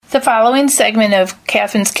The following segment of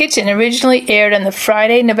Kathryn's Kitchen originally aired on the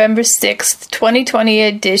Friday, November 6th, 2020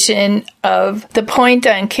 edition of The Point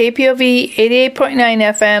on KPOV 88.9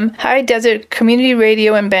 FM, High Desert Community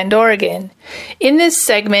Radio in Bend, Oregon. In this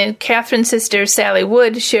segment, Kathryn's sister Sally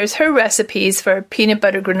Wood shares her recipes for peanut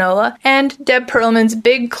butter granola and Deb Perelman's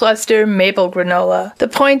Big Cluster Maple Granola. The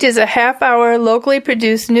Point is a half-hour, locally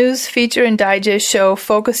produced news, feature, and digest show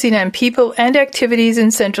focusing on people and activities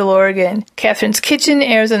in Central Oregon. Kathryn's Kitchen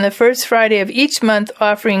airs on the first Friday of each month,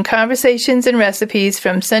 offering conversations and recipes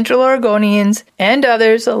from Central Oregonians and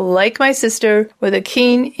others like my sister with a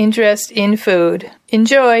keen interest in food.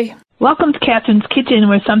 Enjoy! Welcome to Kathryn's Kitchen,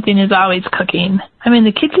 where something is always cooking. I'm in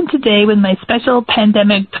the kitchen today with my special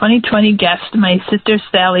pandemic 2020 guest, my sister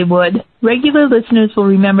Sally Wood. Regular listeners will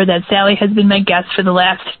remember that Sally has been my guest for the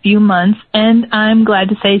last few months, and I'm glad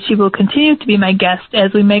to say she will continue to be my guest as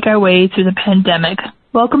we make our way through the pandemic.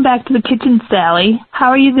 Welcome back to the kitchen, Sally. How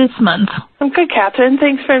are you this month? I'm good, Kathryn.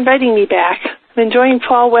 Thanks for inviting me back. I'm enjoying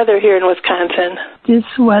fall weather here in Wisconsin. This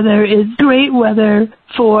weather is great weather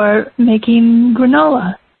for making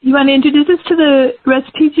granola. You want to introduce us to the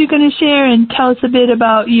recipes you're going to share and tell us a bit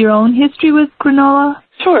about your own history with granola?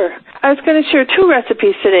 Sure. I was going to share two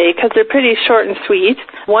recipes today because they're pretty short and sweet.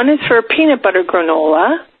 One is for peanut butter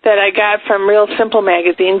granola that I got from Real Simple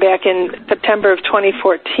magazine back in September of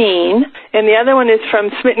 2014. And the other one is from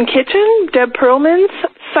Smitten Kitchen, Deb Perelman's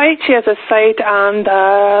site. She has a site on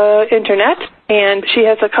the internet, and she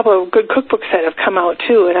has a couple of good cookbooks that have come out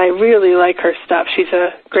too, and I really like her stuff. She's a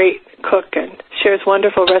great cook and shares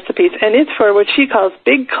wonderful recipes, and it's for what she calls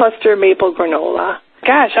Big Cluster Maple Granola.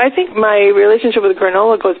 Gosh, I think my relationship with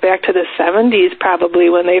granola goes back to the 70s probably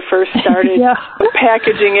when they first started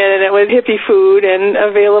packaging it, and it was hippie food and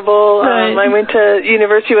available. Right. I went to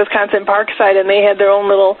University of Wisconsin Parkside, and they had their own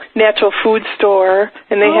little natural food store,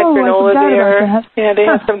 and they had granola there. Yeah, they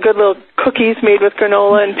had some good little cookies made with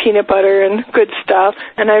granola and peanut butter and good stuff,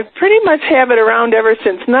 and I pretty much have it around ever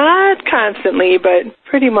since. Not constantly, but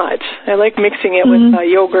pretty much. I like mixing it with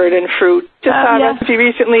yogurt and fruit. Just saw a recipe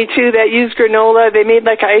recently, too, that used granola. They made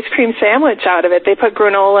like an ice cream sandwich out of it. They put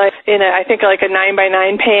granola in, I think, like a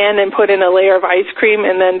 9x9 pan and put in a layer of ice cream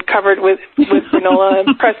and then covered with granola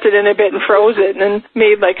and pressed it in a bit and froze it and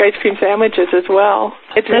made like ice cream sandwiches as well.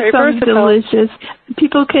 It's very versatile. Delicious.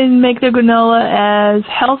 People can make their granola as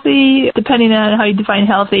healthy, depending on how you define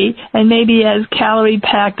healthy, and maybe as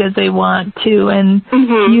calorie-packed as they want to, and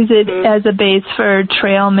use it as a base for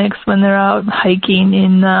trail mix when they're out hiking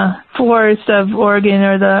in the forests of Oregon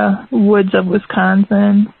or the woods of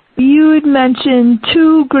Wisconsin. You had mentioned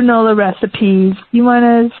two granola recipes. You want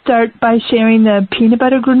to start by sharing the peanut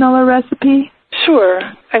butter granola recipe? Sure.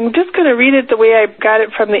 I'm just going to read it the way I got it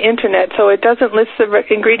from the internet, so it doesn't list the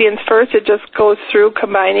ingredients first. It just goes through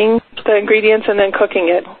combining the ingredients and then cooking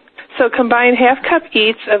it. So combine half cup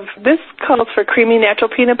each of, this calls for creamy natural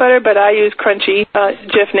peanut butter, but I use crunchy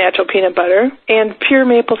Jif natural peanut butter, and pure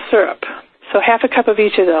maple syrup. So half a cup of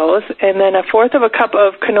each of those, and then a fourth of a cup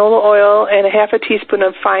of canola oil and a half a teaspoon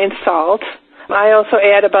of fine salt. I also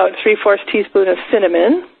add about 3/4 teaspoon of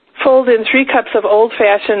cinnamon. Fold in 3 cups of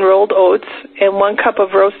old-fashioned rolled oats and 1 cup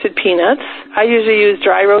of roasted peanuts. I usually use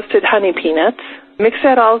dry roasted honey peanuts. Mix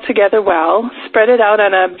that all together well. Spread it out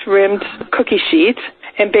on a rimmed cookie sheet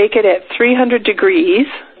and bake it at 300 degrees,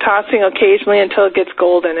 tossing occasionally until it gets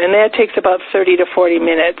golden. And that takes about 30 to 40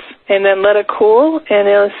 minutes. And then let it cool, and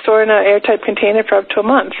it'll store in an airtight container for up to a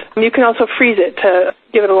month. You can also freeze it to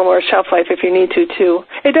give it a little more shelf life if you need to, too.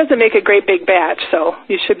 It doesn't make a great big batch, so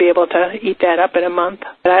you should be able to eat that up in a month.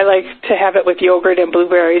 But I like to have it with yogurt and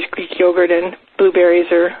blueberries, Greek yogurt and blueberries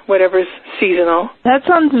or whatever's seasonal. That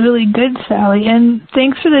sounds really good, Sally, and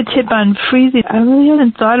thanks for the tip on freezing. I really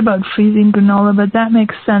haven't thought about freezing granola, but that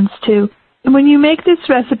makes sense, too. And when you make this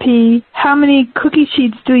recipe, how many cookie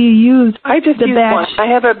sheets do you use? I just use one. I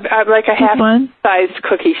have a half-sized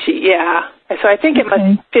cookie sheet, yeah. So I think it must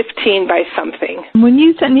be 15 by something. When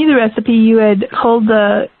you sent me the recipe, you had pulled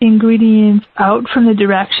the ingredients out from the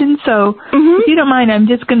directions. So if you don't mind, I'm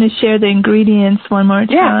just going to share the ingredients one more time.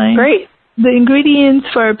 Yeah, great. The ingredients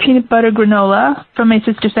for peanut butter granola from my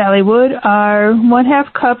sister Sally Wood are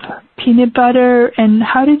 1/2 cup peanut butter. And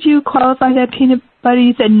how did you qualify that peanut butter?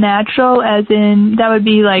 You said natural, as in that would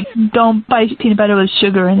be like don't buy peanut butter with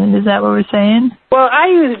sugar in it. Is that what we're saying? Well, I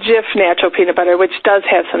use Jif natural peanut butter, which does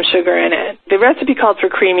have some sugar in it. The recipe called for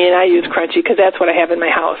creamy, and I use crunchy because that's what I have in my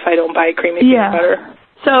house. I don't buy creamy peanut butter.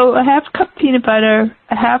 So 1/2 cup peanut butter,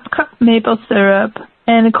 1/2 cup maple syrup,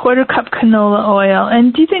 and a quarter cup canola oil.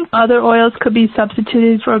 And do you think other oils could be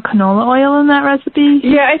substituted for canola oil in that recipe?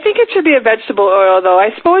 Yeah, I think it should be a vegetable oil, though. I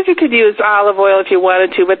suppose you could use olive oil if you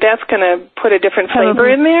wanted to, but that's going to put a different flavor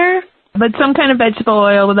in there. But some kind of vegetable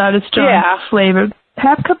oil without a strong flavor.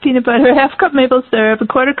 Half cup peanut butter, half cup maple syrup, a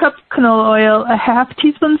quarter cup canola oil, a half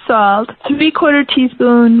teaspoon salt, 3/4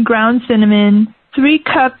 teaspoon ground cinnamon, 3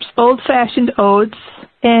 cups old-fashioned oats,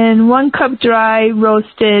 and 1 cup dry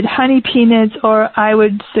roasted honey peanuts, or I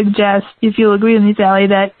would suggest, if you'll agree with me, Sally,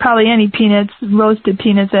 that probably any peanuts, roasted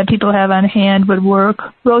peanuts that people have on hand would work,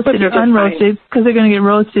 roasted or unroasted, because they're going to get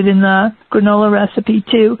roasted in the granola recipe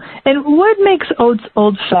too. And what makes oats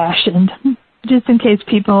old-fashioned? Just in case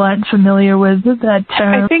people aren't familiar with that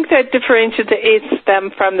term. I think that differentiates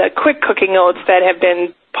them from the quick cooking oats that have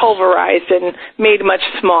been pulverized and made much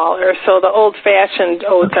smaller. So the old-fashioned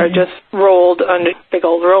oats are just rolled under big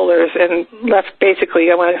old rollers and left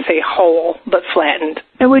basically, I want to say whole, but flattened.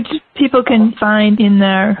 And which people can find in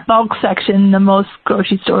their bulk section, the most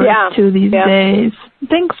grocery stores too these days.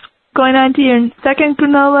 Thanks. Going on to your second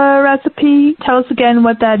granola recipe, tell us again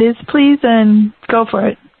what that is, please, and go for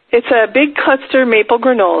it. It's a big cluster maple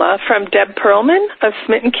granola from Deb Perelman of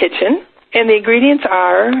Smitten Kitchen. And the ingredients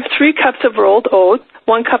are 3 cups of rolled oats,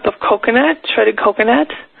 1 cup of coconut, shredded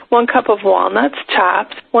coconut, 1 cup of walnuts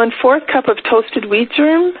chopped, 1/4 cup of toasted wheat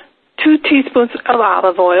germ, 2 teaspoons of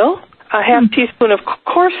olive oil, a half teaspoon of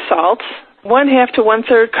coarse salt, 1/2 to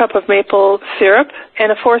 1/3 cup of maple syrup,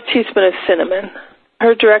 and a 1/4 teaspoon of cinnamon.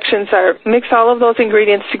 Her directions are mix all of those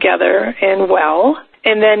ingredients together and well,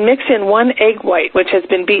 and then mix in 1 egg white, which has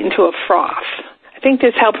been beaten to a froth. I think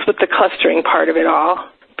this helps with the clustering part of it all.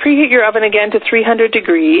 Preheat your oven again to 300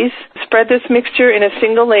 degrees. Spread this mixture in a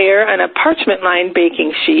single layer on a parchment-lined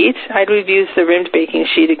baking sheet. I would use the rimmed baking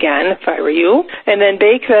sheet again if I were you. And then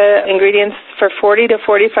bake the ingredients for 40 to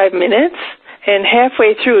 45 minutes. And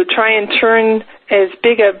halfway through, try and turn as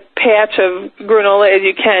big a patch of granola as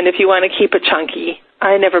you can if you want to keep it chunky.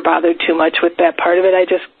 I never bothered too much with that part of it. I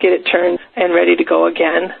just get it turned and ready to go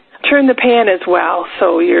again. Turn the pan as well,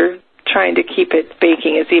 so you're trying to keep it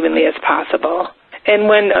baking as evenly as possible. And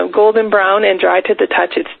when golden brown and dry to the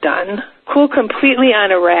touch, it's done. Cool completely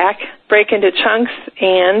on a rack, break into chunks,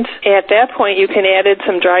 and at that point you can add in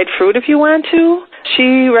some dried fruit if you want to.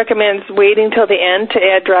 She recommends waiting till the end to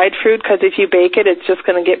add dried fruit because if you bake it, it's just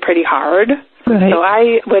going to get pretty hard. Right. So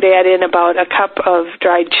I would add in about a cup of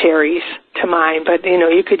dried cherries to mine, but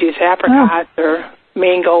you could use apricot or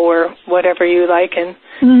mango or whatever you like and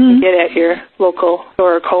get at your local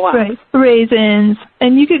store or co-op. Right. Raisins.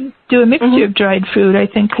 And you could do a mixture of dried fruit, I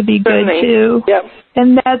think could be good too. Yep.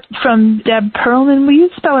 And that's from Deb Perelman. Will you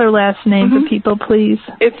spell her last name for people, please?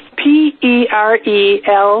 It's Perelman.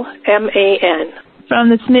 From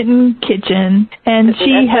the Smitten Kitchen. And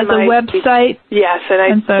she has a website. Yes, and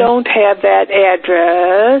I don't have that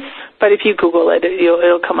address, but if you Google it,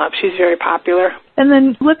 it'll come up. She's very popular. And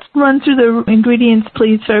then let's run through the ingredients,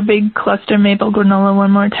 please, for a big cluster maple granola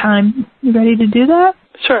one more time. You ready to do that?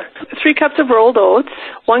 Sure. 3 cups of rolled oats,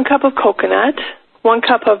 1 cup of coconut, 1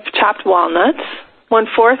 cup of chopped walnuts,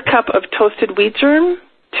 1/4 cup of toasted wheat germ,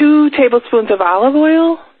 2 tablespoons of olive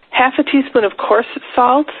oil, half a teaspoon of coarse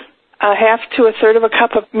salt, a half to a third of a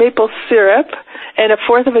cup of maple syrup, and a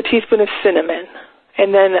 1/4 of a teaspoon of cinnamon.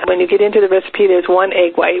 And then when you get into the recipe, there's 1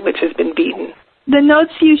 egg white, which has been beaten. The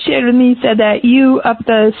notes you shared with me said that you up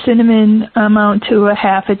the cinnamon amount to a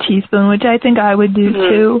half a teaspoon, which I think I would do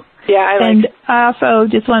too. Yeah, And I also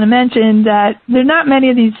just want to mention that there are not many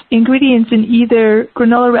of these ingredients in either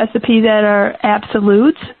granola recipe that are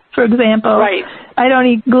absolutes. For example, I don't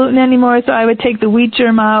eat gluten anymore, so I would take the wheat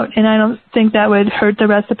germ out, and I don't think that would hurt the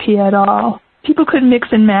recipe at all. People could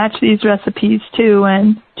mix and match these recipes too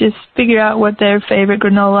and just figure out what their favorite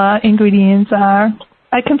granola ingredients are.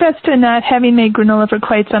 I confess to not having made granola for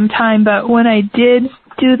quite some time, but when I did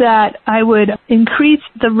do that, I would increase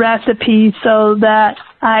the recipe so that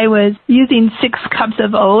I was using 6 cups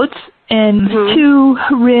of oats and 2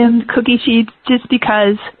 rimmed cookie sheets just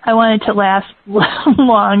because I wanted to last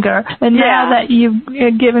longer. And now that you've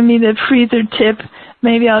given me the freezer tip,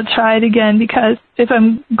 maybe I'll try it again because if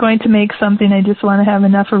I'm going to make something, I just want to have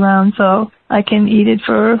enough around so I can eat it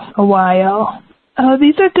for a while. Oh,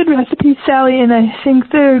 these are good recipes, Sally, and I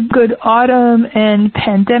think they're good autumn and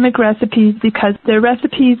pandemic recipes because they're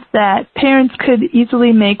recipes that parents could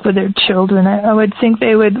easily make with their children. I would think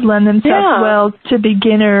they would lend themselves well to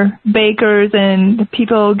beginner bakers and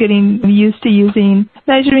people getting used to using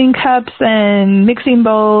measuring cups and mixing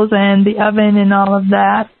bowls and the oven and all of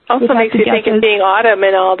that. Also makes me think of being autumn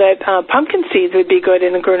and all that pumpkin seeds would be good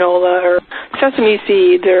in a granola, or sesame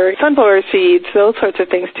seeds, or sunflower seeds, those sorts of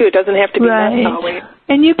things too. It doesn't have to be nuts always.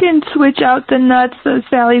 And you can switch out the nuts.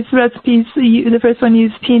 Sally's recipes, the first one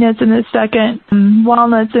used peanuts and the second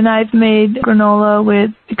walnuts, and I've made granola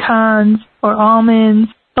with pecans or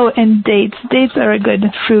almonds. Oh, and dates. Dates are a good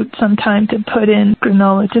fruit sometime to put in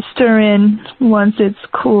granola, to stir in once it's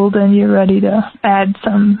cooled and you're ready to add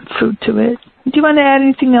some fruit to it. Do you want to add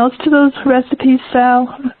anything else to those recipes,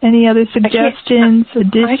 Sal? Any other suggestions,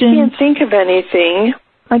 additions? I can't think of anything.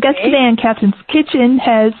 My guest today on Kathryn's Kitchen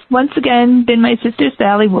has once again been my sister,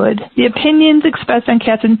 Sally Wood. The opinions expressed on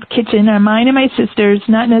Kathryn's Kitchen are mine and my sister's,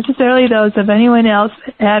 not necessarily those of anyone else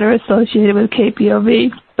at or associated with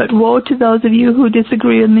KPOV. But woe to those of you who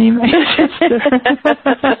disagree with me, my sister.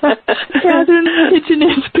 Kathryn's Kitchen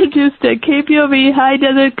is produced at KPOV High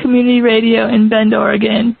Desert Community Radio in Bend,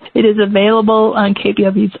 Oregon. It is available on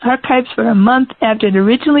KPOV's archives for a month after it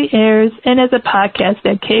originally airs and as a podcast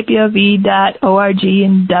at kpov.org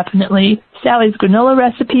indefinitely. Sally's granola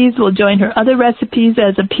recipes will join her other recipes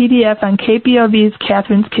as a PDF on KPOV's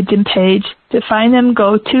Kathryn's Kitchen page. To find them,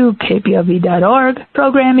 go to kpov.org,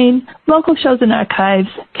 programming, local shows and archives,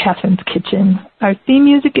 Kathryn's Kitchen. Our theme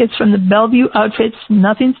music is from the Bellevue Outfits,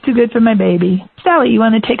 Nothing's Too Good for My Baby. Sally, you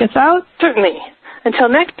want to take us out? Certainly. Until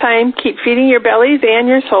next time, keep feeding your bellies and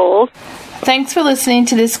your souls. Thanks for listening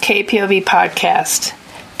to this KPOV podcast.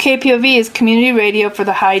 KPOV is community radio for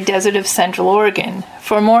the high desert of Central Oregon.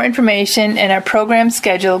 For more information and our program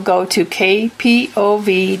schedule, go to kpov.org.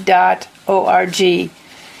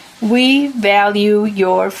 We value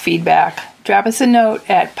your feedback. Drop us a note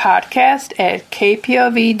at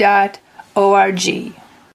podcast@kpov.org.